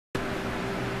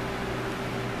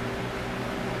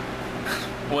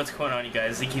What's going on, you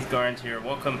guys? Keith Garland here.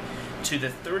 Welcome to the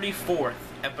 34th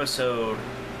episode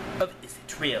of Is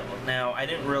It Real? Now, I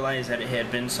didn't realize that it had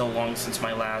been so long since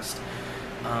my last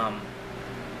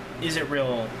Is It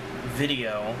Real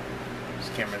video. This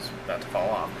camera's about to fall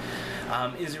off.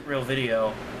 Is It Real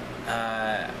video.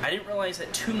 I didn't realize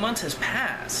that 2 months has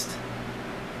passed.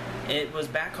 It was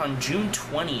back on June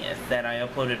 20th that I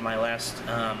uploaded my last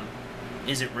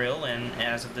Is It Real, and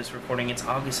as of this recording, it's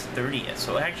August 30th,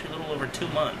 so actually a little over 2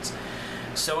 months.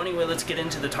 So anyway, let's get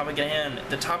into the topic at hand.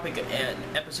 The topic at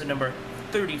episode number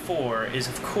 34 is,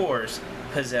 of course,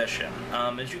 possession.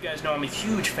 As you guys know, I'm a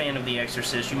huge fan of The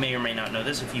Exorcist. You may or may not know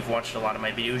this. If you've watched a lot of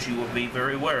my videos, you will be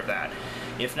very aware of that.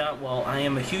 If not, well, I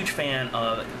am a huge fan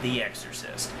of The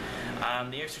Exorcist.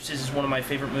 The Exorcist is one of my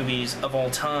favorite movies of all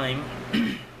time.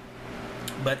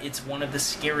 But it's one of the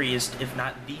scariest, if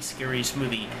not the scariest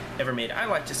movie ever made. I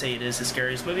like to say it is the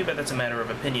scariest movie, but that's a matter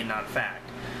of opinion, not fact.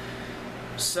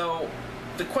 So,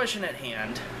 the question at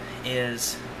hand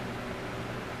is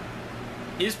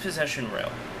possession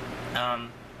real?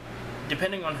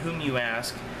 Depending on whom you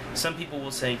ask, some people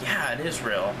will say, yeah, it is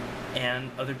real,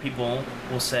 and other people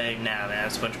will say, nah,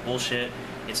 that's a bunch of bullshit,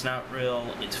 it's not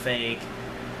real, it's fake,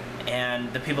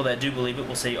 and the people that do believe it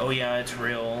will say, oh yeah, it's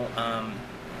real,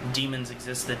 demons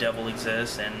exist, the devil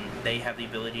exists, and they have the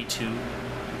ability to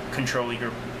control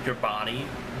your body,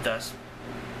 thus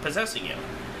possessing you.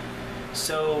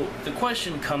 So the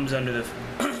question comes under the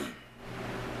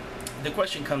the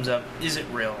question comes up, is it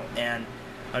real? And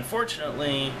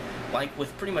unfortunately, like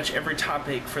with pretty much every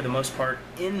topic for the most part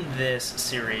in this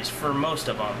series, for most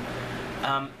of them,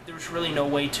 there's really no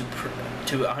way to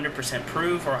 100%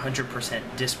 prove or 100%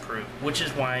 disprove, which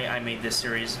is why I made this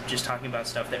series just talking about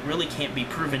stuff that really can't be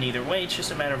proven either way. It's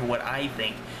just a matter of what I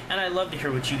think, and I love to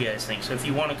hear what you guys think. So if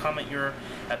you want to comment your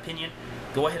opinion,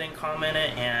 go ahead and comment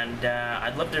it, and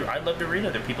I'd love to read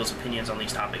other people's opinions on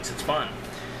these topics. It's fun.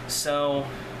 So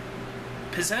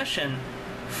possession,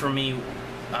 for me,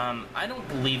 I don't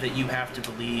believe that you have to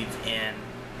believe in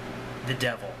the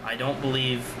devil. I don't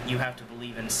believe you have to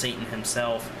believe in Satan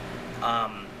himself.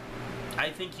 I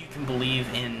think you can believe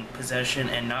in possession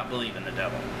and not believe in the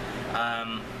devil.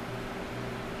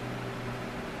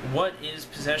 What is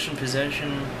possession?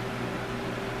 Possession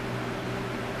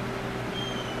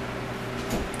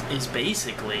is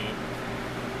basically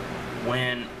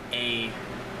when a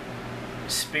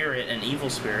spirit, an evil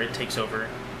spirit, takes over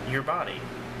your body.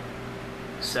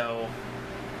 So,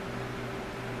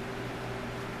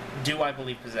 do I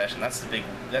believe possession? That's the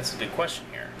big question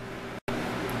here.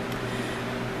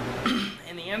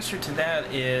 And the answer to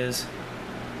that is,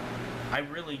 I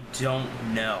really don't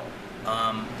know.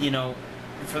 You know,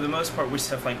 for the most part with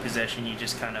stuff like possession, you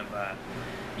just kind of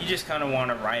want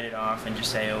to write it off and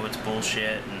just say, oh, it's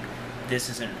bullshit, and this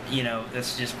isn't, you know,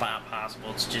 that's just not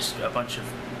possible. It's just a bunch of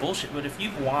bullshit. But if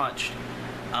you've watched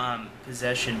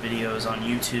possession videos on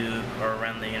YouTube or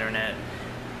around the internet,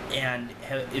 and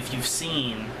if you've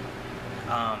seen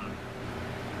I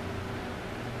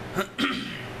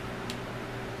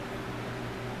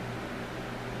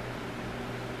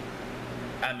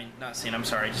mean, not seen, I'm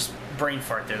sorry, just brain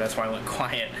fart there, that's why I went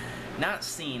quiet. Not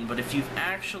seen, but if you've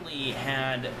actually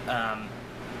had I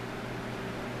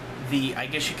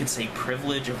guess you could say,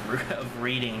 privilege of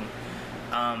reading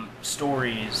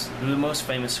stories, the most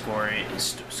famous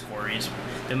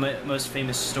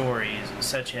stories,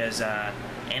 such as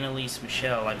Annalise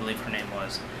Michel, I believe her name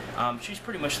was. She's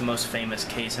pretty much the most famous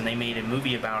case, and they made a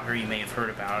movie about her. You may have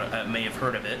heard of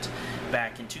it.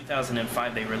 Back in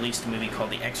 2005, they released a movie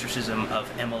called The Exorcism of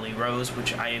Emily Rose,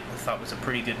 which I thought was a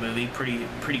pretty good movie, pretty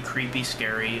creepy,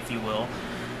 scary, if you will.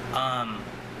 And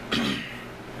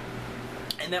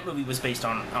that movie was based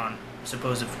on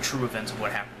supposed true events of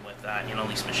what happened with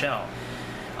Annalise Michel.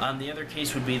 The other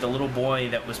case would be the little boy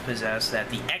that was possessed that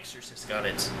The Exorcist got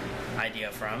its idea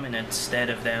from, and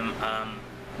instead of them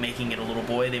making it a little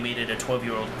boy, they made it a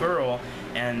 12-year-old girl,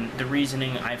 and the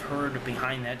reasoning I've heard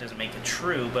behind that doesn't make it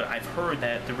true, but I've heard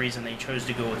that the reason they chose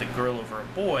to go with a girl over a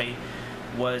boy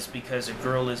was because a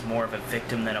girl is more of a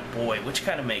victim than a boy, which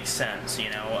kind of makes sense, you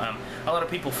know. A lot of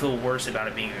people feel worse about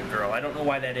it being a girl. I don't know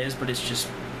why that is, but it's just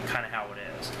kind of how it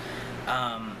is.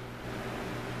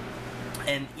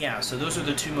 And yeah, so those are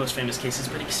the two most famous cases,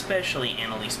 but especially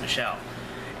Annalise Michel.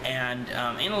 And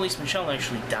Annalise Michel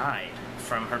actually died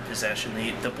from her possession.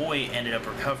 The boy ended up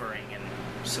recovering and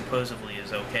supposedly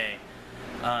is okay.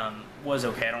 Was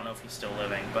okay, I don't know if he's still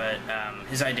living, but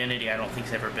his identity I don't think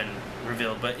has ever been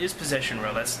revealed. But is possession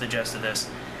real? That's the gist of this.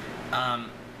 I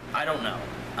don't know.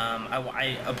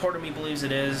 A part of me believes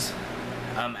it is.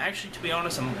 Actually, to be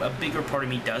honest, a bigger part of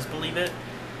me does believe it.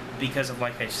 because of,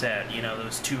 like I said, you know,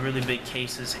 those two really big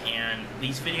cases, and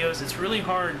these videos, it's really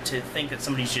hard to think that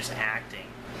somebody's just acting.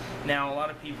 Now, a lot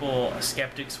of people,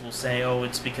 skeptics, will say, oh,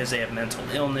 it's because they have mental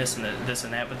illness and this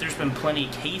and that, but there's been plenty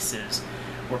of cases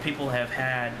where people have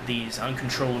had these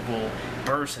uncontrollable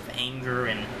bursts of anger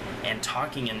and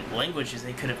talking in languages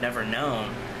they could have never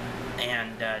known,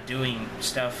 and doing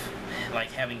stuff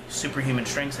like having superhuman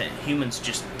strengths that humans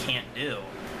just can't do.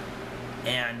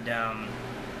 And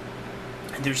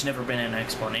there's never been an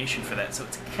explanation for that, so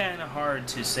it's kind of hard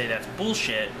to say that's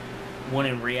bullshit when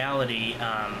in reality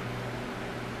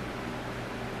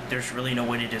there's really no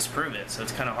way to disprove it. So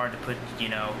it's kind of hard to put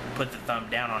the thumb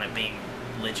down on it being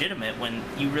legitimate when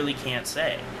you really can't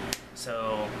say.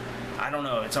 So I don't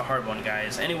know, it's a hard one,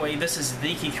 guys. Anyway, this is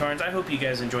the Keith Carnes. I hope you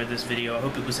guys enjoyed this video. I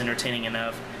hope it was entertaining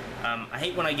enough. I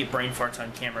hate when I get brain farts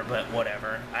on camera, but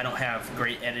whatever. I don't have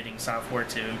great editing software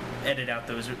to edit out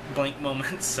those blank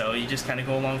moments, so you just kind of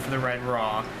go along for the ride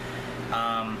raw.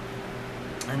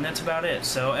 And that's about it.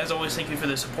 So, as always, thank you for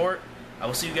the support. I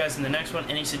will see you guys in the next one.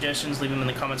 Any suggestions, leave them in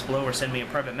the comments below or send me a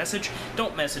private message.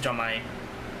 Don't message on my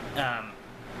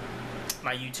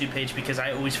my YouTube page because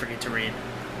I always forget to read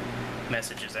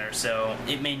messages there, so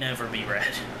it may never be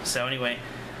read. So anyway,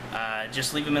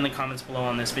 just leave them in the comments below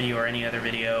on this video or any other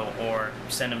video, or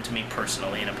send them to me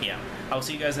personally in a PM. I will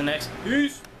see you guys in the next.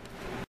 Peace!